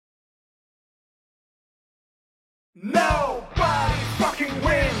Nobody fucking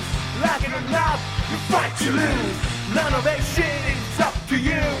wins. Like it or not, you fight to lose. None of that shit is up to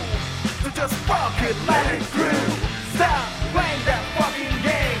you. So just fuck it, let it through. Stop playing that fucking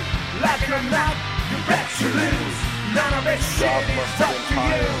game. Like it or not, you bet you lose. None of that shit is up to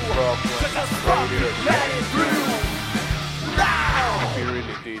you. So just fuck it, let it through. Now! He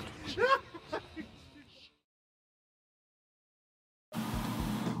really did.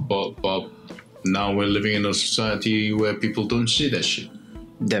 But now we're living in a society where people don't see that shit.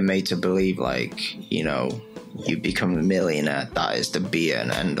 They're made to believe, like, you know, you become a millionaire, that is the be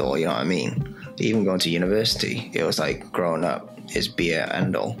and end all, you know what I mean? Even going to university, it was like growing up is be and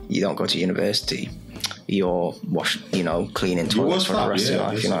end all. You don't go to university, you're cleaning toilets for the rest of your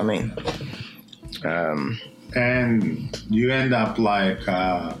life, you know what I mean? And you end up like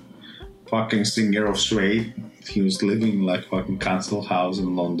fucking singer of Suede. He was living in like fucking council house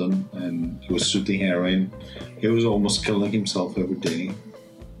in London and he was shooting heroin. He was almost killing himself every day.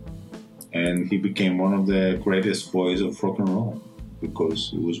 And he became one of the greatest boys of rock and roll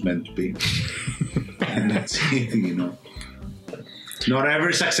because it was meant to be. And that's it, you know. Not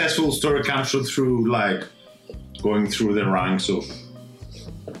every successful story comes through like going through the ranks of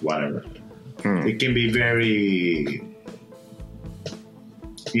whatever. It can be very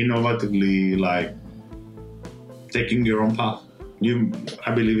innovatively like taking your own path.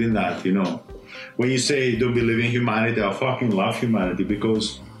 I believe in that, you know. When you say don't believe in humanity, I fucking love humanity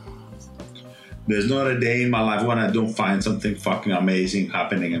because there's not a day in my life when I don't find something fucking amazing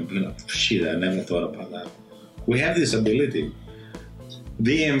happening and be like, shit, I never thought about that. We have this ability.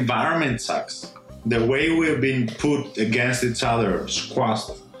 The environment sucks. The way we've been put against each other,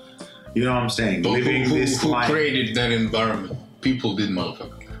 squashed. You know what I'm saying? But Living this who life. created that environment? People did,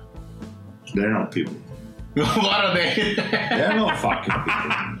 motherfucker. They're not people. What are they? They're not fucking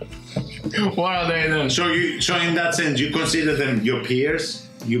people. What are they then? So in that sense, you consider them your peers?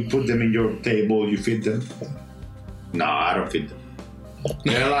 You put them in your table, you feed them? No, I don't feed them.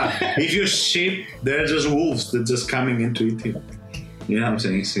 They're like, if you're sheep, they're just wolves. They're just coming in to eat you. You know what I'm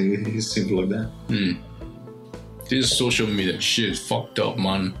saying? It's simple like that. This social media shit fucked up,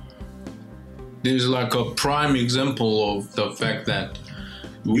 man. This is like a prime example of the fact that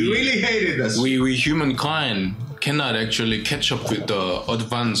We really hated us. we humankind cannot actually catch up with the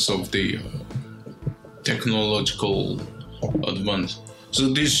advance of the technological advance.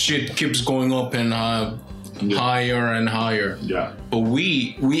 So this shit keeps going up and higher and higher. Yeah. But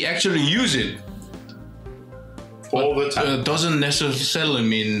we actually use it. All the time. It doesn't necessarily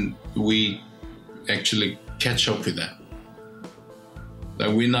mean we actually catch up with that.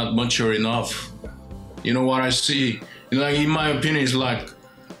 Like we're not mature enough. You know what I see? Like in my opinion, it's like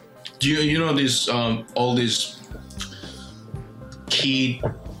you know this all these key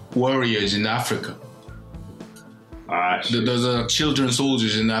warriors in Africa. The children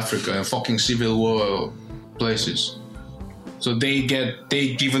soldiers in Africa and fucking civil war places. So they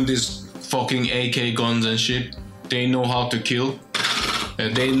given this fucking AK guns and shit. They know how to kill.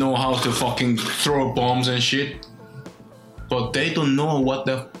 And they know how to fucking throw bombs and shit. But they don't know what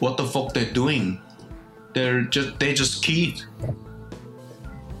the fuck they're doing. They just keyed.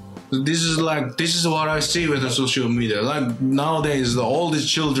 This is what I see with the social media. Like nowadays, all these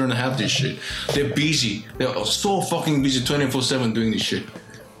children have this shit. They're busy. They're so fucking busy 24/7 doing this shit.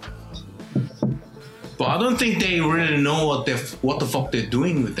 But I don't think they really know what the fuck they're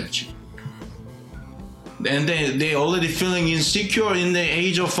doing with that shit. And they already feeling insecure in the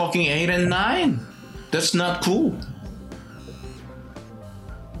age of fucking 8 and 9. That's not cool.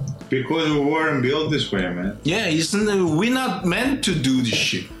 Because we weren't built this way, man. Yeah, we're not meant to do this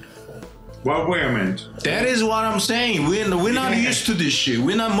shit. What we are meant. That is what I'm saying. We're not used to this shit.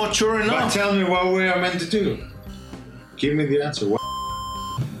 We're not mature But enough. tell me what we are meant to do. Give me the answer.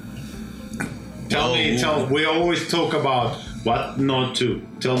 We always talk about what not to.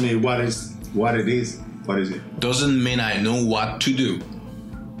 Tell me what it is. What is it? Doesn't mean I know what to do.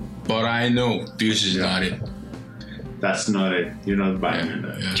 But I know this is not it. That's not it. You're not buying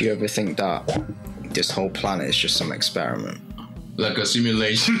that. Do you ever think that this whole planet is just some experiment? Like a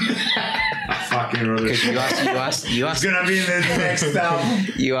simulation. Fucking rubbish. You asked It's gonna be in the next album.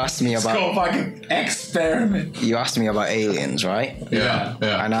 You asked me It's called about fucking experiment. you asked me about aliens, right? Yeah.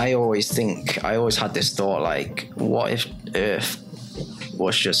 And I always had this thought, like, what if Earth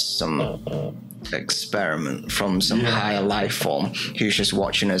was just some experiment from some higher life form who's just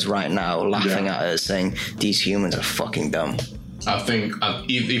watching us right now, laughing at us, saying these humans are fucking dumb. I think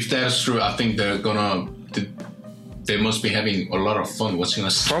if that's true, I think they must be having a lot of fun watching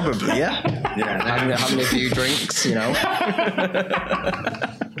us. Probably, yeah. Yeah. Having a few drinks, you know.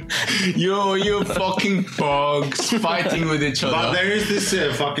 You fucking bugs fighting with each other. But there is this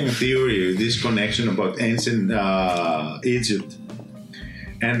fucking theory, this connection about ancient Egypt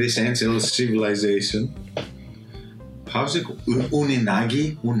and this ancient civilization. How's it called?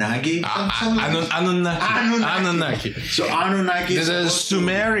 Unagi? Anunnaki. So Anunnaki. There's a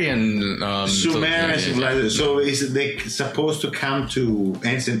Sumerian. Civilization. So is they supposed to come to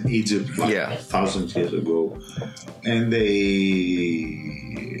ancient Egypt like thousands years ago, and they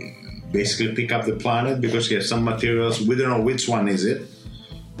basically pick up the planet because he has some materials. We don't know which one is it,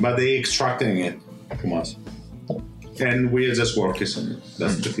 but they extracting it from us, and we are just workers on it.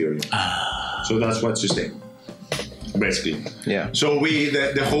 That's the theory. So that's what you say. Basically, So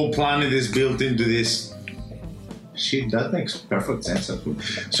the whole planet is built into this. Shit, that makes perfect sense.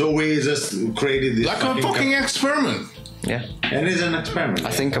 So we just created this like a fucking experiment. Yeah. And it's an experiment.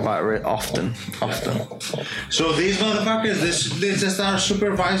 I think about it often. So these motherfuckers, they just are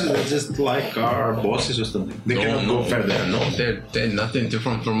supervisors. They're just like our bosses or something. They cannot go further. No, they're nothing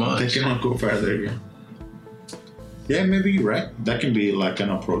different from us. They cannot go further. Yeah, maybe you're right. That can be like an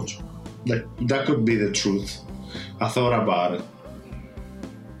approach. Like that could be the truth. I thought about it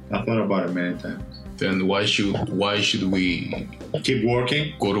many times. Then why should we keep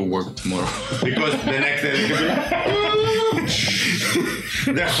working? Go to work tomorrow? Because the next day could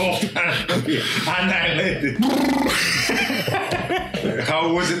be the whole planet will be annihilated.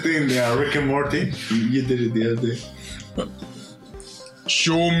 How was it in Rick and Morty? You did it the other day.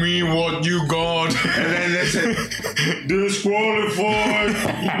 Show me what you got. And then they said, disqualified.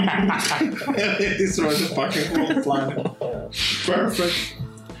 And they destroyed the fucking whole planet. Perfect.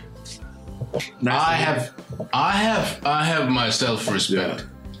 Nice. I have my self-respect.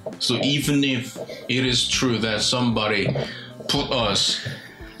 So even if it is true that somebody put us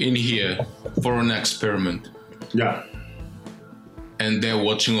in here for an experiment, and they're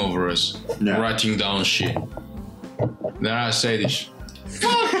watching over us, writing down shit, then I say this.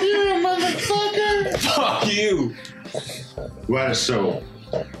 Fuck you, motherfucker! Fuck you! Well, so,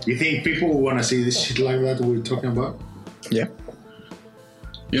 you think people want to see this shit like that we're talking about? Yeah.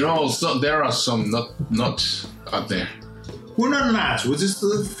 You know, there are some nuts out there. We're not nuts, we're just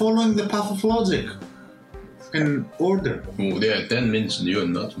following the path of logic and order. Oh, yeah, that means you're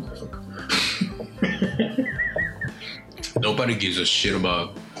nuts, motherfucker. Nobody gives a shit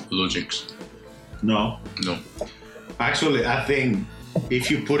about logics. No. Actually, I think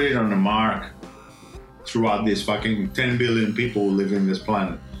if you put it on the mark throughout these fucking 10 billion people who live in this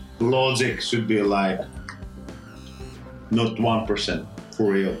planet, logic should be like not 1%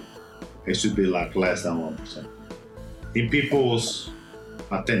 for real. It should be like less than 1%. In people's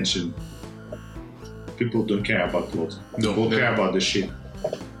attention, people don't care about logic. People care about the shit.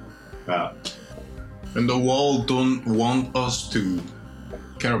 And the world don't want us to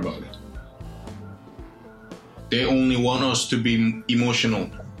care about it. They only want us to be emotional.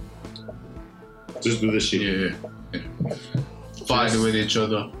 Just do the shit. Yeah. Fight with each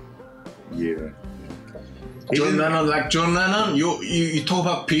other. Yeah. John Lennon, you talk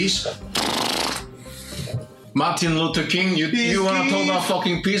about peace. Martin Luther King, you want to talk about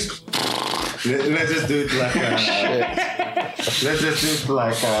fucking peace? Let's just do it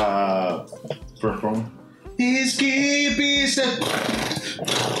like perform. His peace.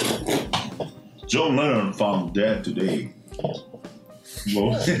 John Lennon found dead today.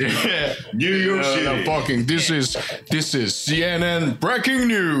 New York City. This is CNN breaking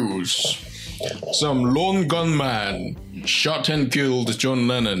news. Some lone gunman shot and killed John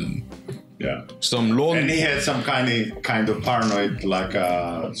Lennon. Yeah. And he had some kind of paranoid, like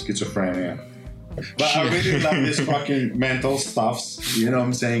schizophrenia. But I really love this fucking mental stuffs. You know what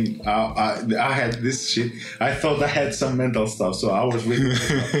I'm saying? I had this shit. I thought I had some mental stuff, so I was really.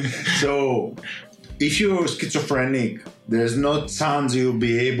 So, if you're schizophrenic, there's no chance you'll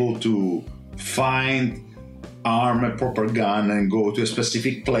be able to arm a proper gun and go to a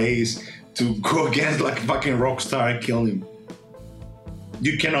specific place to go against like a fucking rock star and kill him.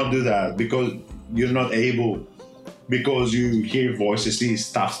 You cannot do that because you're not able. Because you hear voices, see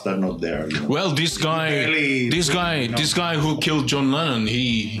stuff that's not there. You know? Well, this guy who killed John Lennon,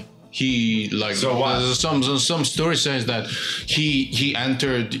 he like so what? Some story says that he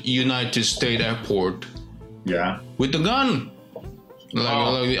entered United States airport. Yeah. With the gun.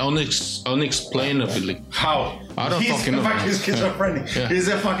 Like unexplainably. How? I don't fucking know. He's schizophrenic. Yeah. He's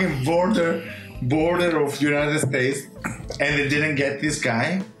a fucking border of United States, and they didn't get this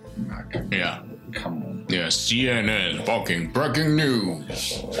guy. Yeah. Come on. Yeah, CNN, fucking breaking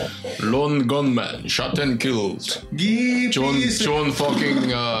news. Lone gunman shot and killed. John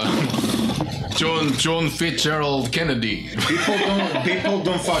Fitzgerald Kennedy. People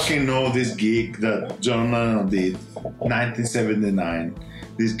don't fucking know this gig that John Lennon did, 1979.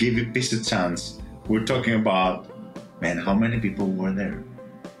 This Give It Peace a Chance. We're talking about, man, how many people were there?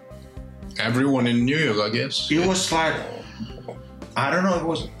 Everyone in New York, I guess. It was like, I don't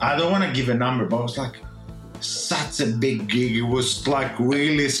know, I don't want to give a number, but it was like such a big gig. It was like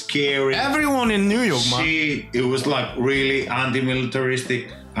really scary. Everyone in New York, man. It was like really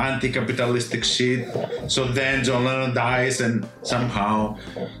anti-militaristic, anti-capitalistic shit. So then John Lennon dies, and somehow,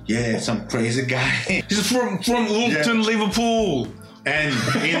 some crazy guy. He's from Luton, Liverpool. And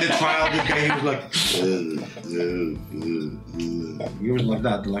in the trial, the guy, he was like, he was like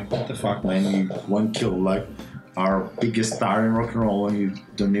that, like, what the fuck, man? You one kill like our biggest star in rock and roll, and you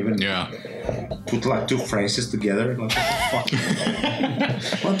don't even put like two phrases together. Like, what the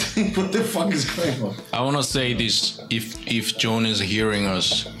fuck? what the fuck is going on? I wanna say this: if John is hearing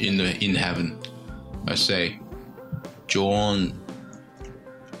us in heaven, I say, John,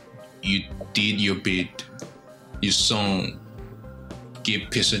 you did your bit. You sung "Give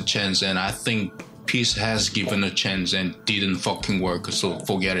Peace a Chance," and I think peace has given a chance and didn't fucking work. So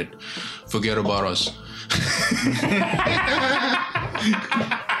forget it. Forget about us.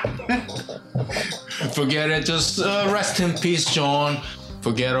 Forget it. Just rest in peace, John.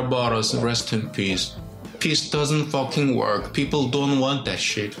 Forget about us. Rest in peace. Peace doesn't fucking work. People don't want that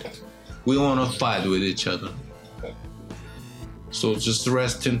shit. We want to fight with each other. So just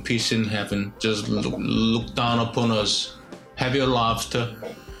rest in peace in heaven. Just look down upon us. Have your laughter.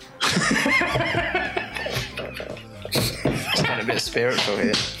 It's kind of a bit spiritual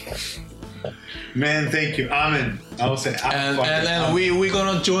here. Man, thank you. Amen. I will say, and we're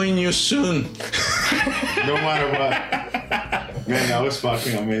gonna join you soon. No matter what. Man, that was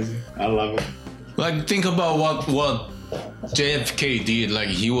fucking amazing. I love it. Like, think about what JFK did. Like,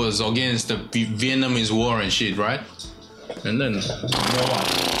 he was against the Vietnamese war and shit, right? And then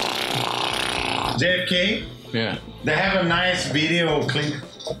JFK. Yeah. They have a nice video clip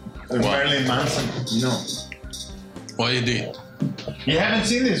of Marilyn Manson. No. What he did? You haven't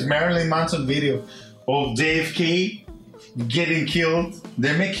seen this Marilyn Manson video of JFK getting killed?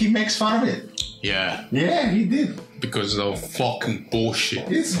 He makes fun of it. Yeah. Yeah, he did. Because of fucking bullshit.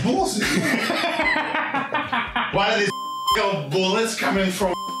 It's bullshit. Why are these bullets coming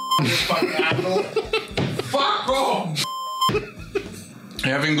from this fucking angle? Fuck off!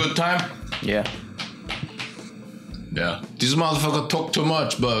 Having good time? Yeah. Yeah. This motherfucker talk too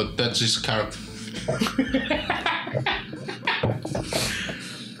much, but that's his character.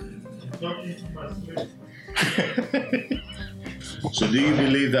 So do you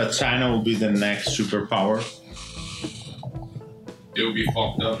believe that China will be the next superpower? It'll be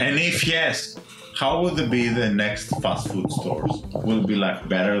fucked up. And if yes, how will it be the next fast food stores? Will it be like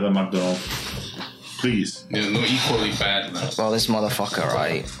better than McDonald's? Please. Yeah, no, equally bad, man. Well, this motherfucker,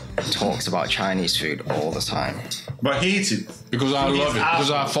 right, talks about Chinese food all the time. But he eats it. Because I love it. Because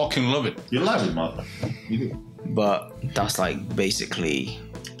I fucking love it. You love it, mother. You do. But that's like basically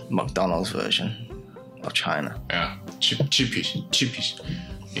McDonald's version of China. Yeah. Chippies.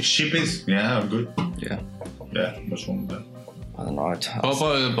 Shippies? Yeah, good. Yeah. Yeah, what's wrong with that? I don't know.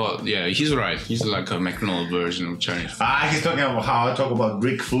 But yeah, he's right. He's like a McDonald's version of Chinese food. He's talking about how I talk about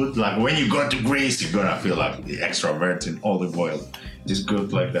Greek food. Like when you go to Greece, you're gonna feel like the extra virgin olive oil. It's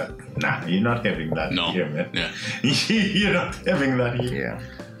good like that. Nah, you're not having that here, man. Yeah. You're not having that here.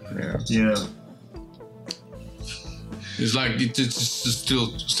 Yeah. Yeah. It's like it's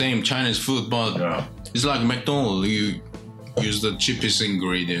still same Chinese food, but it's like McDonald's. You use the cheapest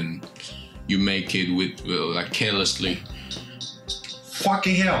ingredient. You make it with like carelessly.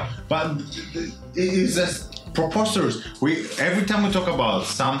 Fucking hell! But it is just preposterous. Every time we talk about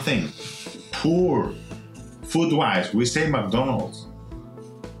something poor, food-wise, we say McDonald's.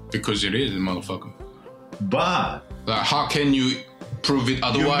 Because it is, motherfucker. But like, how can you prove it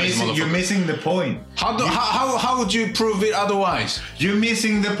otherwise, motherfucker? You're missing the point. How would you prove it otherwise? You're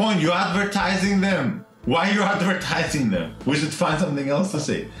missing the point. You're advertising them. Why are you advertising them? We should find something else to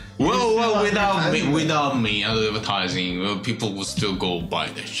say. Well, without me advertising, people would still go buy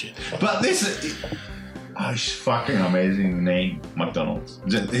that shit. But this is fucking amazing name, McDonald's.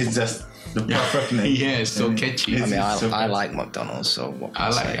 It's just the perfect name. Yeah, it's so catchy. I mean, I like McDonald's, so what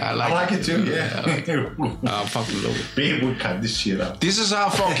can I like it too. Yeah, I fucking love it. Babe would cut this shit up. This is how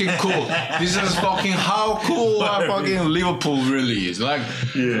fucking cool. This is fucking how cool our fucking Liverpool really is. Like,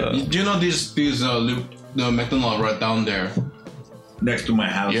 you know this the McDonald's right down there next to my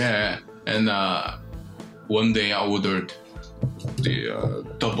house. Yeah, and one day I ordered the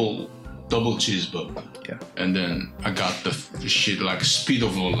double cheeseburger. Yeah. And then I got the shit like speed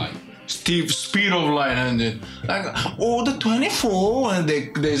of light. Speed of light, and then like order 24, and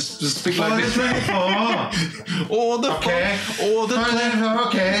they speak like this. 24. Order Okay. order 24.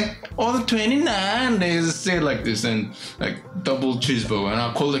 Okay. order 29. They say like this, and like double cheeseburger, and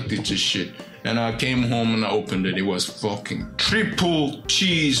I collected this shit. And I came home and I opened it. It was fucking triple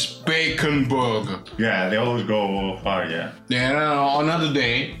cheese bacon burger. Yeah, they always go far. Yeah. Then another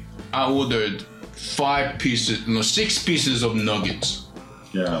day, I ordered 6 pieces of nuggets.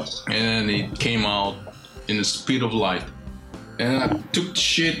 Yeah. And then it came out in the speed of light. And I took the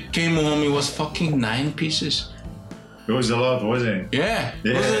shit, came home, it was fucking 9 pieces. It was a lot, wasn't it? Yeah,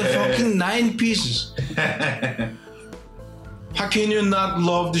 it was fucking 9 pieces. How can you not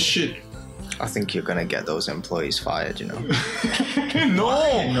love the shit? I think you're gonna get those employees fired, you know.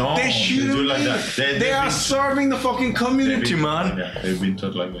 No, they shouldn't do like be. that. They are serving the fucking community, man. Yeah, they've been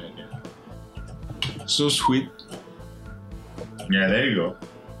taught like that. Yeah. So sweet. Yeah, there you go.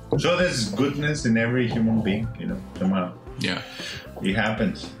 So there's goodness in every human being, you know, somehow. Yeah, It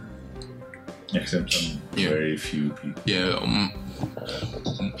happens. Except some very few people. yeah.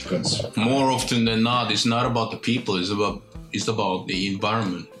 Because More often than not, it's not about the people. It's about the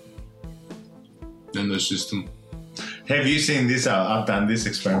environment and the system. have you seen this? I've done this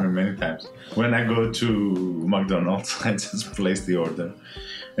experiment many times. When I go to McDonald's, I just place the order.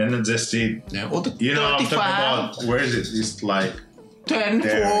 And I just see, Yeah, order you know, I'm 35. talking about, where is it? It's like 10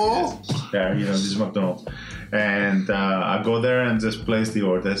 there, for. there, you know, this is McDonald's. And I go there and just place the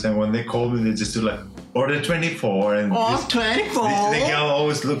orders. And when they call me, they just do like, order 24. And Oh, 24. the girl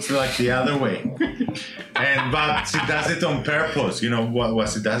always looks like the other way. But she does it on purpose. You know what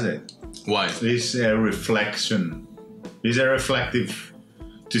she does it? Why? It's a reflection. It's a reflective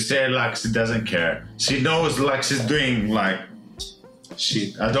to say like she doesn't care. She knows like she's doing like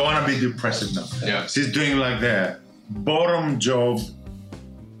shit. I don't want to be depressive now. Yeah. She's doing like the bottom job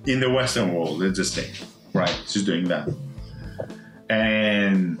in the Western world, let's just say. Right. She's doing that.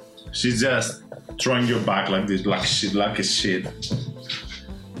 And she's just throwing you back like this, like shit, like a shit.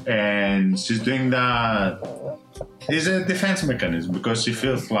 And she's doing that. It's a defense mechanism because she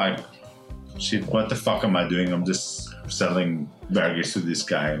feels like, shit, what the fuck am I doing? I'm just selling burgers to this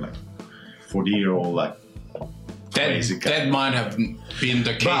guy, like 40-year-old, like crazy guy. That might have been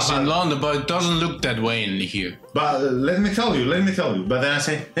the case But- in London, but it doesn't look that way in here. But let me tell you. But then I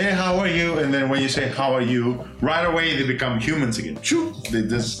say, hey, how are you? And then when you say, how are you? Right away they become humans again. Shoo! They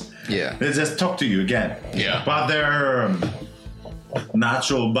just talk to you again. Yeah. But their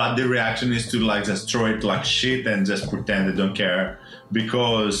natural body reaction is to like just throw it like shit and just pretend they don't care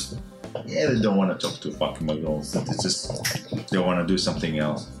because they don't want to talk to fucking McDonald's. They want to do something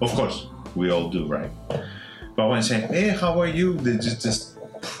else. Of course, we all do, right? But when I say, hey, how are you? They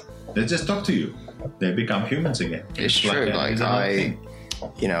just talk to you. They become humans again. It's true. it's Like another thing.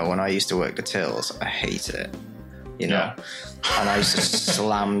 you know, when I used to work the tills, I hate it. You know, Yeah. and I used to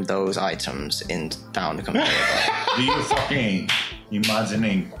slam those items down the conveyor belt. Do you fucking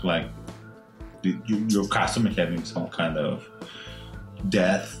imagining like your customer having some kind of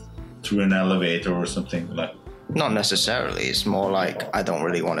death through an elevator or something like? Not necessarily. It's more like I don't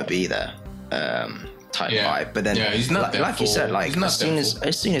really want to be there. Type vibe. But then, Yeah, it's not like you said, like as soon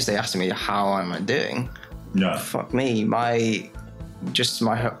as they asked me how am I doing, Yeah. fuck me, my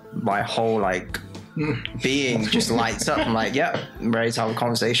whole like being just lights up. I'm like, yeah, I'm ready to have a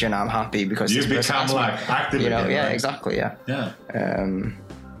conversation. I'm happy because You this person become asked me. like active You know, again, yeah, right? exactly, yeah. Yeah.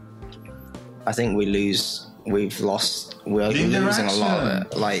 I think we're losing a lot of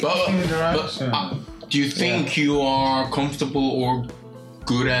it. Like, But do you think you are comfortable or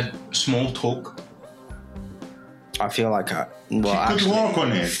good at small talk? I feel like You could work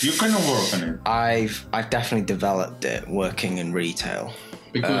on it. You can work on it. I've definitely developed it working in retail.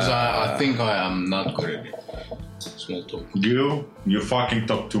 Because I think I am not good at it. Small talk. You fucking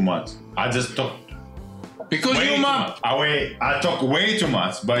talk too much. I just talk Because way you're too my much. I talk way too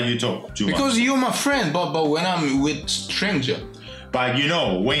much, but you talk too much. because you're my friend, but when I'm with stranger, But you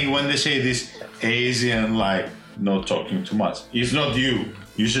know, when they say this Asian like not talking too much, it's not you.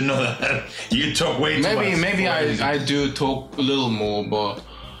 You should know that you talk way too much. maybe I do talk a little more, but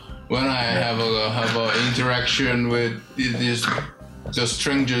when I have a interaction with the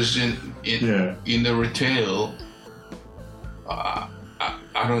strangers in the retail,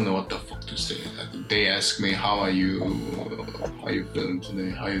 I don't know what the fuck to say. They ask me, how are you feeling today?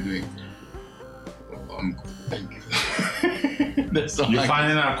 How are you doing? I'm good, thank you. That's all You I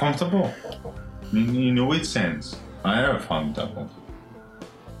find it uncomfortable? In which sense? I never found it uncomfortable.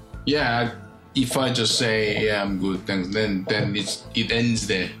 Yeah, if I just say yeah I'm good, then it ends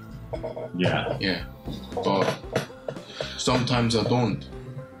there. Yeah. Yeah, but sometimes I don't.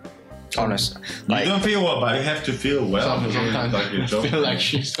 Honest, You don't feel well, but you have to feel well. Sometimes Like your I job. feel like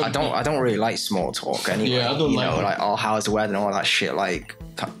shit. I don't really like small talk anyway. Yeah, I don't you like know, it. like oh how's the weather and all that shit. Like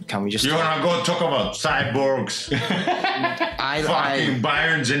can we just? You wanna go talk about cyborgs, I fucking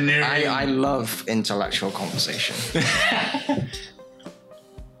bioengineering? I love intellectual conversation.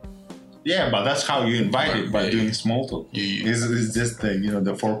 Yeah, but that's how you invite it, by Yeah. doing small talk. Yeah. It's just the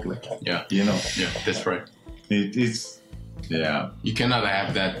the foreplay. Yeah, You know, yeah, that's right. it's yeah. You cannot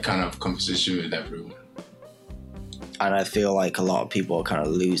have that kind of conversation with everyone. And I feel like a lot of people are kind of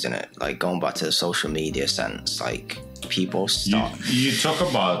losing it. Like going back to the social media sense, like people start. You talk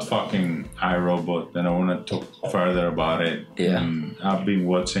about fucking iRobot, and I want to talk further about it. Yeah. I've been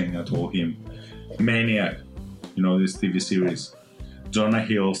watching, I told him, Maniac, this TV series. Jonah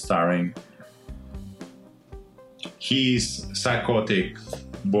Hill starring. He's psychotic,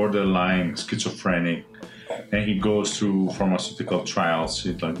 borderline schizophrenic, and he goes through pharmaceutical trials,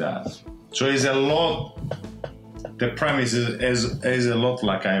 shit like that. So it's a lot. The premise is a lot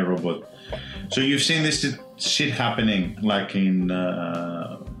like iRobot. So you've seen this shit happening like in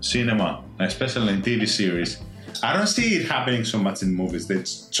cinema, especially in TV series. I don't see it happening so much in movies. They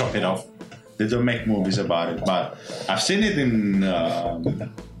just chop it off. They don't make movies about it. But I've seen it in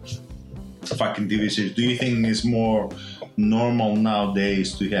fucking TV series. Do you think it's more normal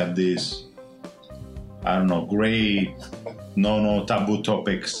nowadays to have this, I don't know, great, no taboo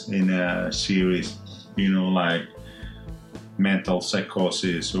topics in a series? Like mental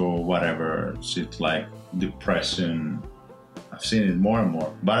psychosis or whatever, shit like depression. I've seen it more and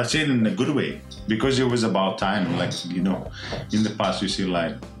more, but I've seen it in a good way because it was about time. Like, in the past you see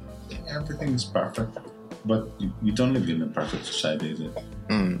like everything is perfect, but you don't live in a perfect society, is it?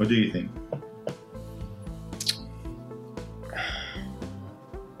 What do you think?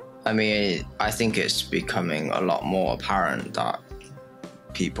 I mean, I think it's becoming a lot more apparent that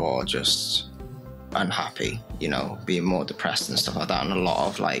people are just unhappy, being more depressed and stuff like that, and a lot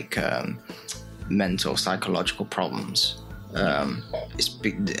of like mental psychological problems.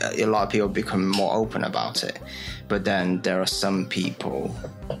 A lot of people become more open about it, but then there are some people,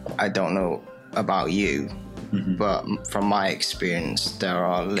 I don't know about you, but from my experience, there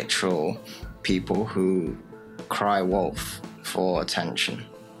are literal people who cry wolf for attention.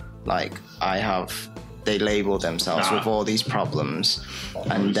 Like they label themselves with all these problems,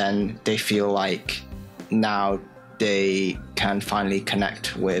 and then they feel like now they can finally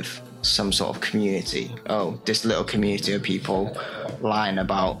connect with some sort of community. Oh, this little community of people lying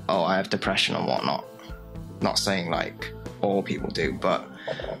about, oh, I have depression and whatnot. Not saying like all people do, but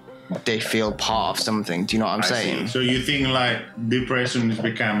they feel part of something. Do you know what I'm saying? So you think like depression is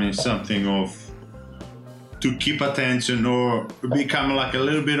becoming something of to keep attention, or become like a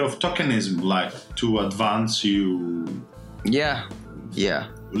little bit of tokenism, like to advance you Yeah. a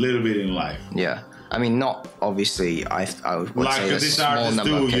little bit in life. Yeah. I mean, not obviously. I would Like say a this small artist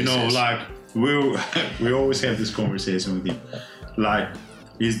number too, of cases. like we always have this conversation with him. Like,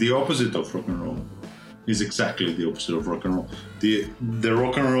 he's the opposite of rock and roll. He's exactly the opposite of rock and roll. The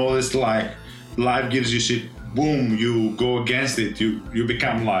rock and roll is like life gives you shit, boom, you go against it, you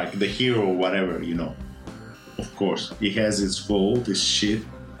become like the hero or whatever, Of course, he has his fault, his shit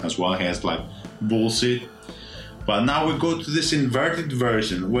as well. He has like bullshit. But now we go to this inverted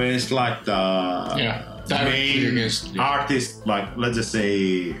version where it's like the main artist, like let's just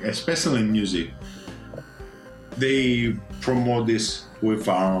say, especially in music, they promote this with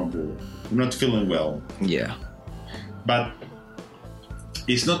vulnerable. I'm not feeling well. Yeah. But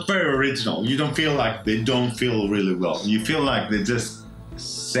it's not very original. You don't feel like they don't feel really well. You feel like they're just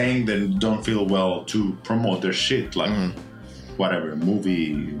saying they don't feel well to promote their shit, like whatever,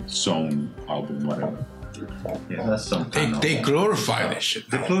 movie, song, album, whatever. Yeah, that's something. They glorify that shit.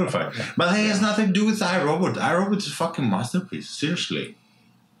 They glorify it. But it has nothing to do with iRobot. iRobot is a fucking masterpiece, seriously.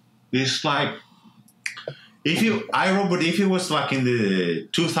 It's like, if it was like in the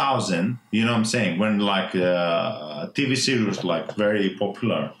 2000, you know what I'm saying, when like TV series was like very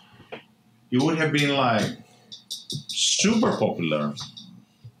popular, it would have been like super popular.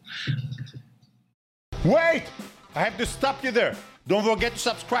 Wait! I have to stop you there. Don't forget to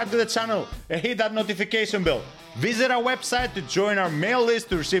subscribe to the channel and hit that notification bell. Visit our website to join our mail list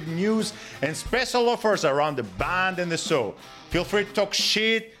to receive news and special offers around the band and the show. Feel free to talk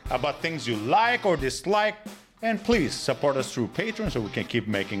shit about things you like or dislike. And please support us through Patreon so we can keep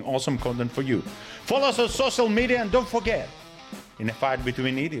making awesome content for you. Follow us on social media, and don't forget, in a fight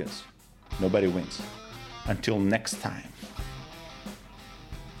between idiots, nobody wins. Until next time.